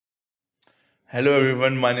Hello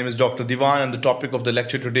everyone, my name is Dr. Divan and the topic of the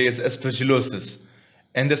lecture today is Aspergillosis.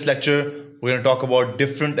 In this lecture, we're going to talk about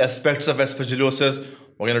different aspects of Aspergillosis.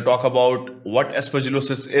 We're going to talk about what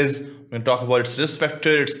Aspergillosis is. We're going to talk about its risk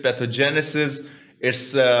factor, its pathogenesis,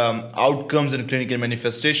 its outcomes and clinical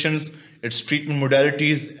manifestations, its treatment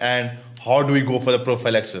modalities, and how do we go for the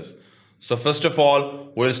prophylaxis. So first of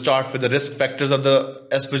all, we'll start with the risk factors of the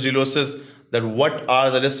Aspergillosis, that what are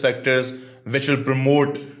the risk factors which will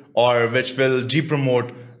promote or which will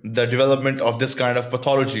promote the development of this kind of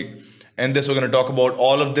pathology. And this we're going to talk about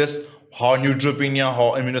all of this, how neutropenia,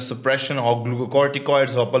 how immunosuppression, how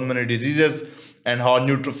glucocorticoids, how pulmonary diseases, and how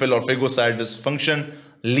neutrophil or phagocyte dysfunction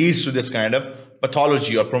leads to this kind of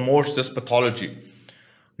pathology or promotes this pathology.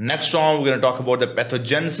 Next on, we're going to talk about the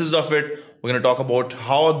pathogenesis of it. We're going to talk about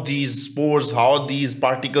how these spores, how these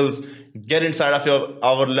particles get inside of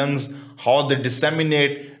our lungs, how they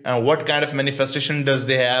disseminate, and what kind of manifestation does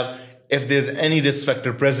they have. If there's any risk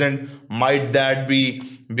factor present, might that be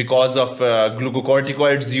because of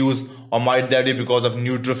glucocorticoids use, or might that be because of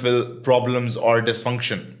neutrophil problems or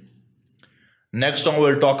dysfunction. Next on,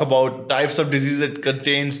 we'll talk about types of disease it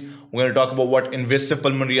contains. We're going to talk about what invasive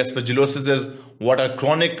pulmonary aspergillosis is, what are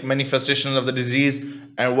chronic manifestations of the disease,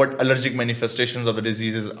 and what allergic manifestations of the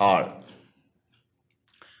diseases are.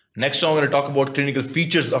 Next on, we're going to talk about clinical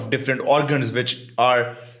features of different organs which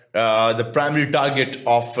are the primary target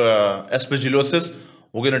of aspergillosis.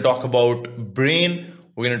 We're going to talk about brain.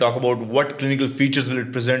 We're going to talk about what clinical features will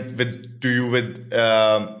it present to you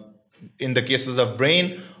in the cases of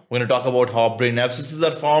brain. We're going to talk about how brain abscesses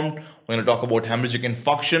are formed. We're going to talk about hemorrhagic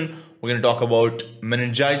infarction. We're going to talk about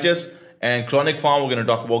meningitis, and chronic form, we're going to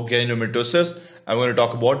talk about granulomatosis, and we're going to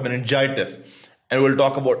talk about meningitis. And we'll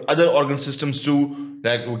talk about other organ systems too.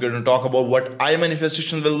 Like we're going to talk about what eye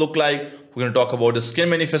manifestations will look like. We're going to talk about the skin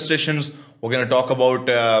manifestations. We're going to talk about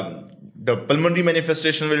the pulmonary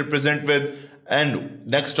manifestation we'll present with. And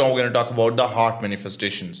next on, we're going to talk about the heart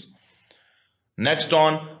manifestations. Next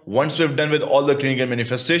on, once we've done with all the clinical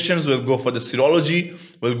manifestations, we'll go for the serology.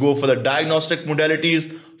 We'll go for the diagnostic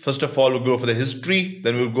modalities. First of all, we'll go for the history.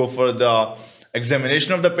 Then we'll go for the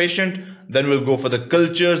examination of the patient. Then we'll go for the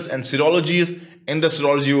cultures and serologies. In the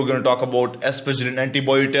serology, we're going to talk about aspergillin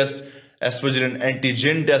antibody test, aspergillin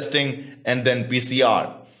antigen testing, and then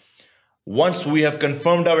PCR. Once we have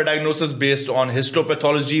confirmed our diagnosis based on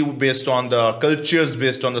histopathology, based on the cultures,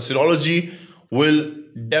 based on the serology, we'll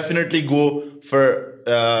definitely go for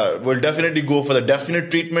the definite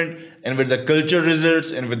treatment, and with the culture results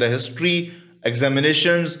and with the history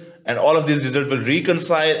examinations, and all of these results will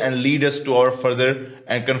reconcile and lead us to our further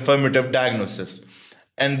and confirmative diagnosis.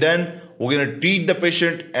 And then we're going to treat the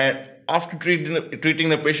patient, and after treating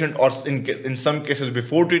the patient, or in some cases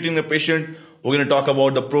before treating the patient, we're going to talk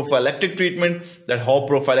about the prophylactic treatment, that how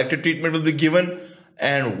prophylactic treatment will be given,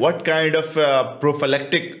 and what kind of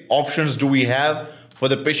prophylactic options do we have for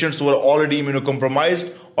the patients who are already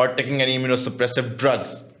immunocompromised or taking any immunosuppressive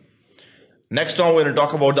drugs. Next on, we're going to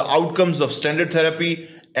talk about the outcomes of standard therapy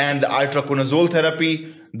and the itraconazole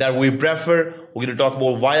therapy that we prefer. We're going to talk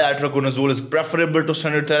about why itraconazole is preferable to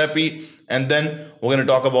standard therapy, and then we're going to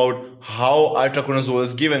talk about how itraconazole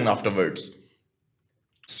is given afterwards.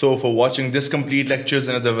 So for watching this complete lectures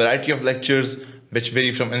and the variety of lectures which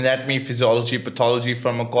vary from anatomy, physiology, pathology,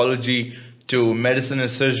 pharmacology to medicine and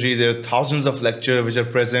surgery, there are thousands of lectures which are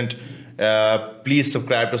present. Please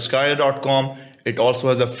subscribe to sqadia.com. It also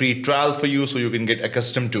has a free trial for you so you can get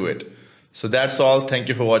accustomed to it. So that's all. Thank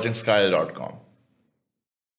you for watching sqadia.com.